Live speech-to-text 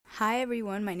Hi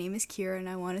everyone, my name is Kira and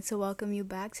I wanted to welcome you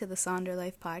back to the Sonder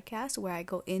Life podcast where I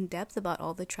go in depth about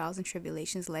all the trials and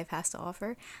tribulations life has to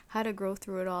offer, how to grow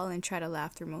through it all, and try to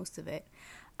laugh through most of it.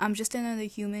 I'm just another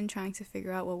human trying to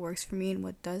figure out what works for me and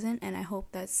what doesn't, and I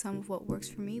hope that some of what works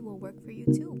for me will work for you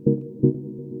too.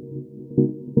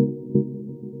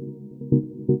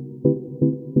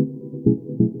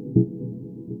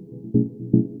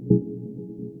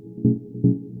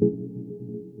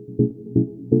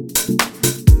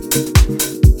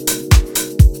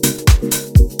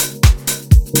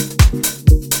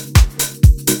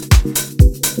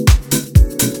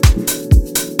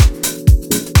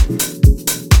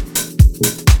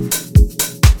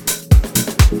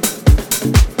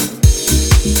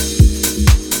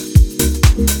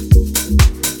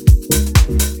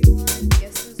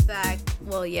 Guess who's back?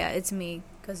 Well, yeah, it's me,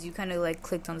 because you kind of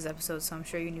clicked on this episode, so I'm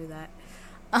sure you knew that.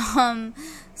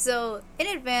 So in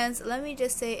advance, let me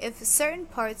just say if certain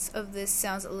parts of this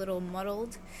sounds a little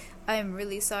muddled, I am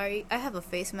really sorry. I have a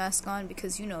face mask on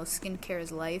because skincare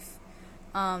is life.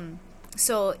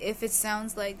 So if it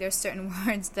sounds like there's certain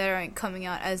words that aren't coming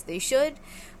out as they should,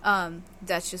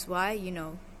 that's just why,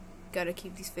 gotta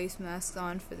keep these face masks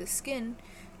on for the skin.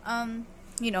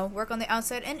 Work on the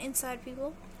outside and inside,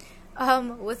 people.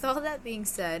 With all that being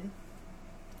said,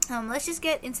 let's just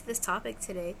get into this topic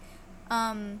today.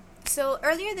 So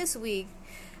earlier this week,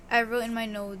 I wrote in my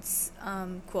notes,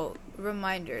 quote,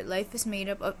 reminder, life is made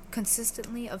up of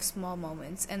consistently of small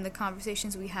moments, and the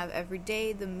conversations we have every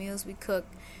day, the meals we cook,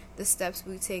 the steps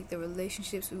we take, the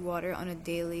relationships we water on a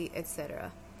daily,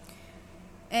 etc.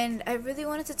 And I really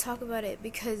wanted to talk about it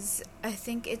because I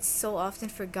think it's so often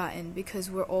forgotten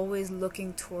because we're always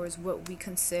looking towards what we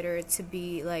consider to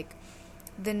be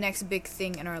the next big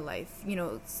thing in our life.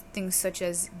 Things such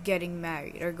as getting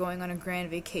married or going on a grand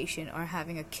vacation or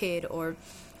having a kid or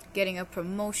getting a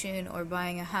promotion or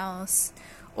buying a house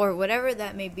or whatever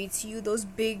that may be to you. Those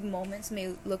big moments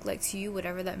may look like to you,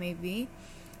 whatever that may be.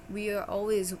 We are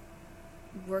always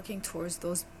working towards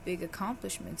those big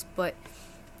accomplishments, but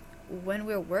when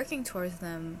we're working towards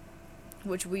them,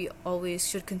 which we always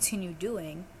should continue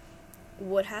doing,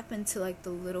 what happened to the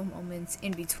little moments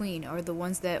in between, or the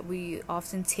ones that we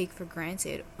often take for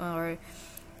granted, or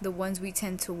the ones we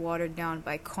tend to water down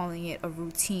by calling it a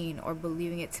routine or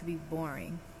believing it to be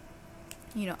boring?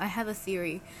 I have a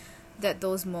theory that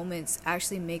those moments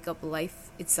actually make up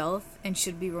life itself and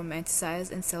should be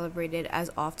romanticized and celebrated as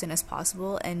often as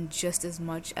possible and just as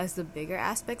much as the bigger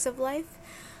aspects of life.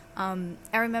 I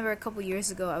remember a couple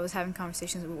years ago I was having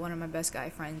conversations with one of my best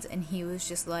guy friends, and he was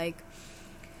just like,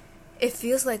 it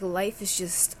feels like life is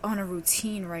just on a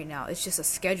routine right now. It's just a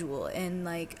schedule. And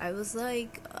I was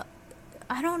like,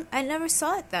 I never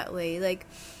saw it that way.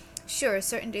 Sure,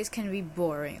 certain days can be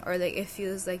boring, or it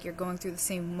feels like you're going through the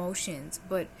same motions,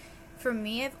 but for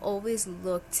me, I've always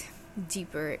looked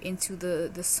deeper into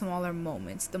the smaller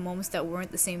moments, the moments that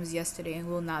weren't the same as yesterday and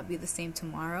will not be the same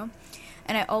tomorrow.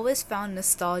 And I always found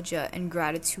nostalgia and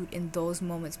gratitude in those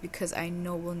moments because I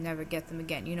know we'll never get them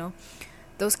again.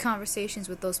 Those conversations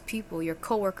with those people, your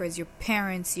coworkers, your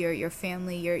parents, your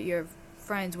family, your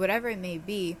friends, whatever it may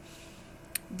be,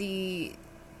 the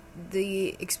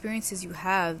experiences you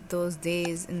have those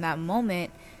days in that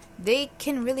moment, they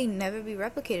can really never be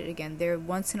replicated again. They're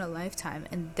once in a lifetime,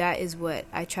 and that is what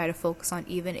I try to focus on,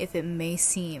 even if it may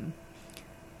seem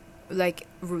like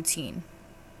routine.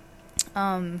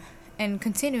 And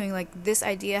continuing, this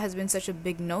idea has been such a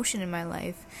big notion in my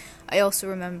life. I also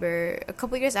remember a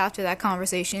couple years after that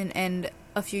conversation and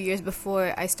a few years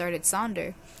before I started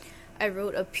Sonder, I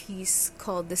wrote a piece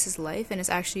called This Is Life, and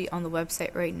it's actually on the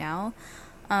website right now.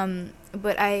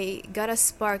 But I got a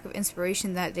spark of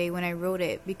inspiration that day when I wrote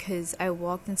it because I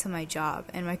walked into my job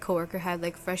and my coworker had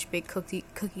fresh baked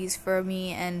cookies for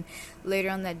me, and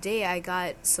later on that day I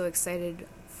got so excited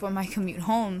for my commute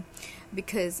home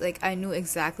because I knew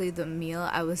exactly the meal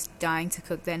I was dying to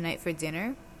cook that night for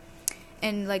dinner.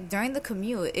 And during the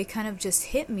commute, it kind of just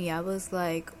hit me. I was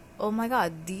like, oh my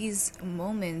god, these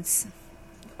moments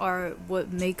are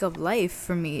what make up life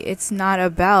for me. It's not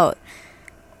about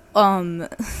the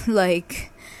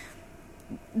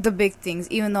big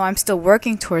things, even though I'm still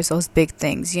working towards those big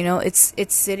things.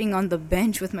 It's sitting on the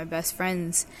bench with my best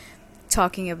friends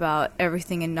talking about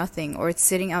everything and nothing, or it's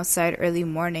sitting outside early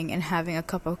morning and having a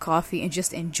cup of coffee and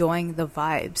just enjoying the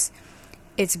vibes.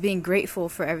 It's being grateful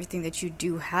for everything that you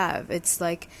do have. It's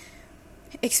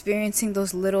experiencing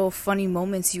those little funny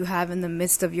moments you have in the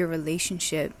midst of your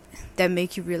relationship that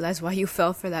make you realize why you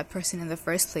fell for that person in the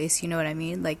first place. You know what I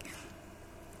mean?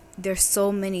 There's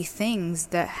so many things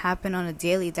that happen on a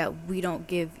daily that we don't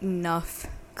give enough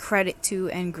credit to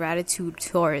and gratitude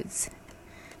towards.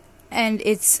 And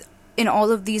it's in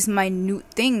all of these minute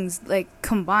things like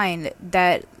combined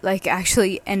that like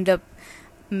actually end up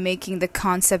making the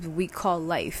concept we call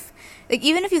life. Like,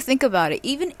 even if you think about it,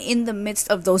 even in the midst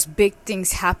of those big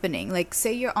things happening, like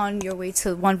say you're on your way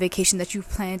to one vacation that you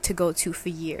planned to go to for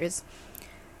years,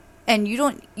 and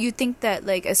you think that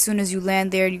like as soon as you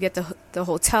land there, you get the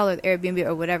hotel or the Airbnb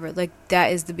or whatever, like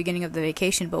that is the beginning of the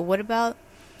vacation. But what about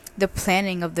the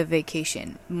planning of the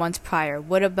vacation months prior?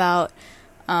 What about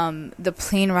the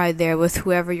plane ride there with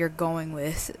whoever you're going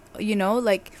with?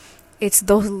 Like, it's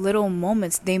those little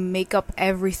moments, they make up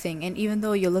everything. And even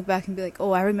though you look back and be like,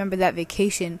 oh, I remember that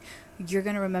vacation, you're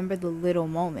gonna remember the little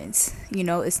moments.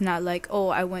 It's not like, oh,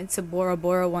 I went to Bora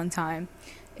Bora one time.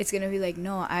 It's gonna be like,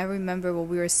 no, I remember when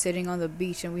we were sitting on the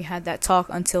beach and we had that talk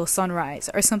until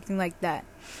sunrise or something like that.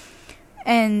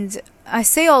 And I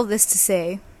say all this to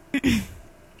say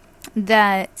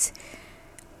that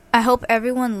I hope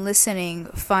everyone listening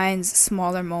finds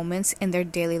smaller moments in their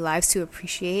daily lives to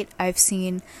appreciate.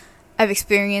 I've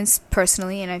experienced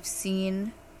personally, and I've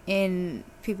seen in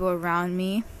people around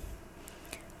me,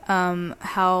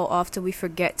 how often we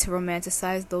forget to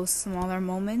romanticize those smaller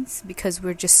moments because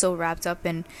we're just so wrapped up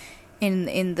in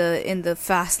the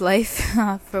fast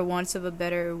life, for want of a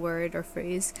better word or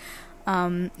phrase.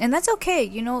 And that's okay.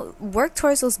 Work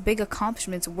towards those big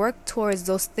accomplishments. Work towards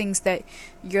those things that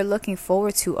you're looking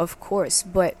forward to, of course.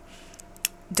 But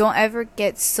don't ever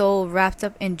get so wrapped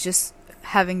up in just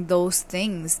having those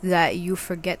things that you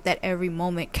forget that every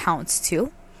moment counts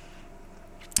too.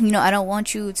 I don't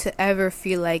want you to ever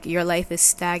feel like your life is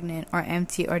stagnant or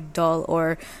empty or dull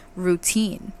or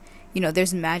routine.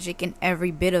 There's magic in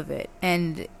every bit of it.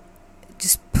 And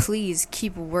just please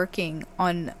keep working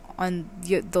on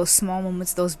those small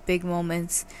moments, those big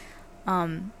moments,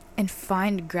 and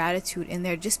find gratitude in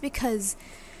there. Just because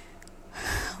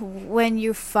when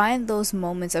you find those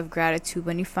moments of gratitude,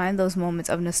 when you find those moments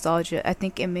of nostalgia, I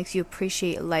think it makes you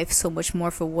appreciate life so much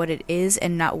more for what it is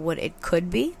and not what it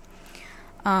could be.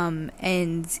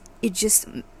 And it just,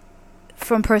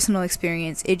 from personal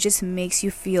experience, it just makes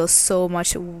you feel so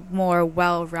much more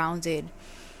well-rounded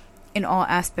in all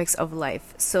aspects of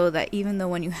life, so that even though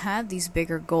when you have these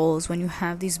bigger goals, when you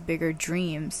have these bigger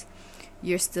dreams,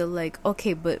 you're still like,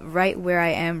 okay, but right where I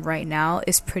am right now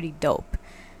is pretty dope.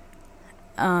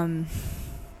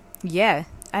 Yeah,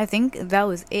 I think that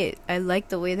was it. I like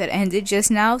the way that ended just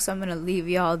now, so I'm gonna leave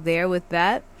y'all there with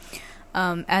that.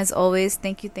 As always,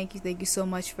 thank you so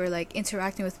much for like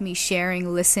interacting with me,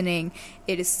 sharing, listening.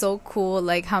 It is so cool,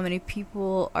 like how many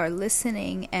people are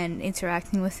listening and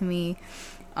interacting with me.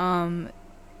 I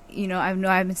know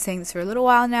I've been saying this for a little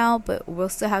while now, but we'll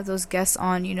still have those guests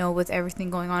on, with everything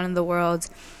going on in the world.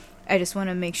 I just want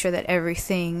to make sure that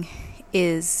everything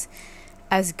is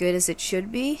as good as it should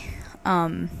be.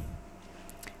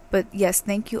 But yes,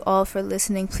 thank you all for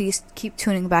listening. Please keep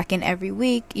tuning back in every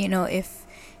week.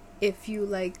 If you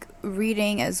like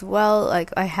reading as well,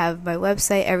 like I have my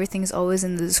website, everything's always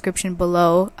in the description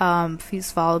below.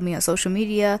 Please follow me on social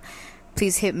media.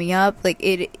 Please hit me up.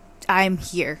 I'm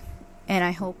here. And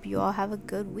I hope you all have a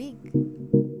good week.